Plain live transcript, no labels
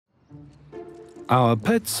Our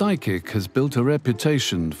pet psychic has built a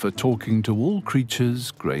reputation for talking to all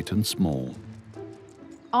creatures, great and small.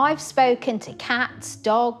 I've spoken to cats,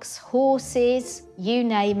 dogs, horses, you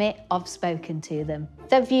name it, I've spoken to them.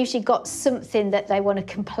 They've usually got something that they want to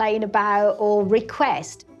complain about or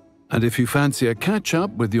request. And if you fancy a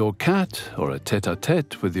catch-up with your cat or a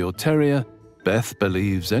tete-a-tete with your terrier, Beth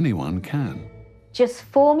believes anyone can. Just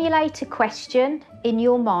formulate a question in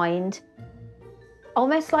your mind,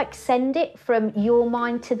 almost like send it from your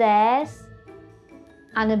mind to theirs,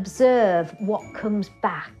 and observe what comes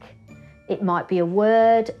back. It might be a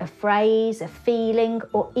word, a phrase, a feeling,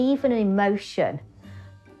 or even an emotion.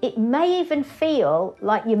 It may even feel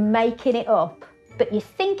like you're making it up, but you're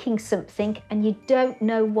thinking something and you don't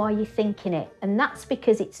know why you're thinking it. And that's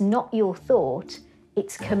because it's not your thought,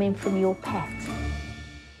 it's coming from your pet.